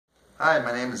Hi,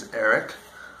 my name is Eric.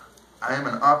 I am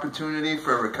an opportunity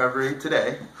for recovery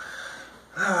today.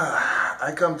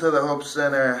 I come to the Hope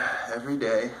Center every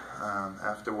day.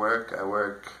 After work, I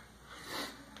work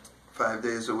 5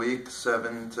 days a week,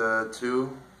 7 to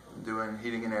 2, doing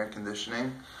heating and air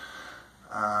conditioning.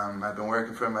 I've been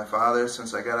working for my father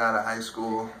since I got out of high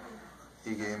school.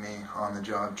 He gave me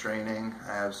on-the-job training.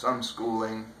 I have some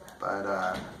schooling,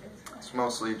 but it's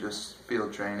mostly just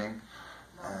field training.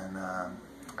 And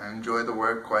I enjoy the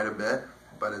work quite a bit,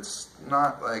 but it's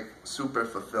not like super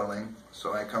fulfilling.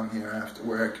 So I come here after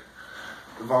work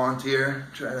to volunteer,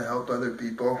 try to help other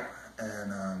people,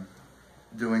 and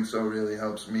doing so really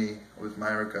helps me with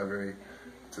my recovery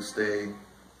to stay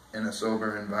in a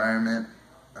sober environment.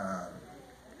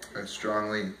 I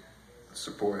strongly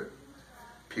support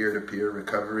peer-to-peer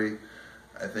recovery.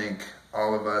 I think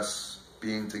all of us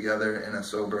being together in a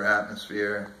sober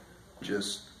atmosphere,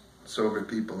 just sober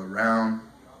people around,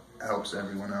 helps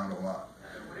everyone out a lot.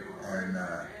 And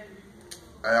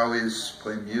I always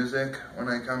play music when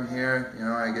I come here. You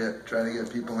know, I try to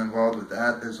get people involved with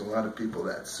that. There's a lot of people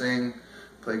that sing,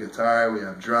 play guitar, we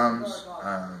have drums.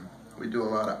 We do a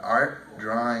lot of art,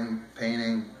 drawing,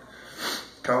 painting,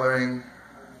 coloring,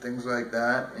 things like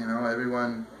that. You know,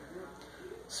 everyone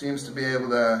seems to be able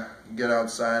to get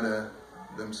outside of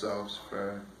themselves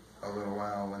for a little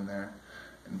while when they're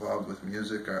involved with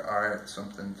music or art,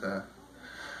 something to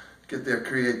get their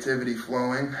creativity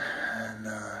flowing. And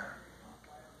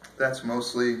that's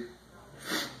mostly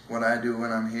what I do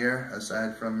when I'm here,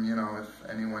 aside from, you know, if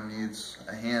anyone needs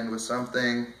a hand with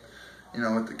something, you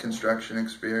know, with the construction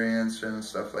experience and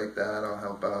stuff like that, I'll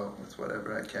help out with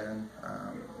whatever I can.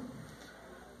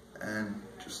 And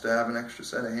just to have an extra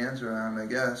set of hands around, I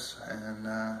guess. And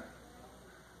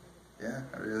yeah,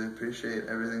 I really appreciate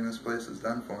everything this place has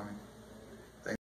done for me.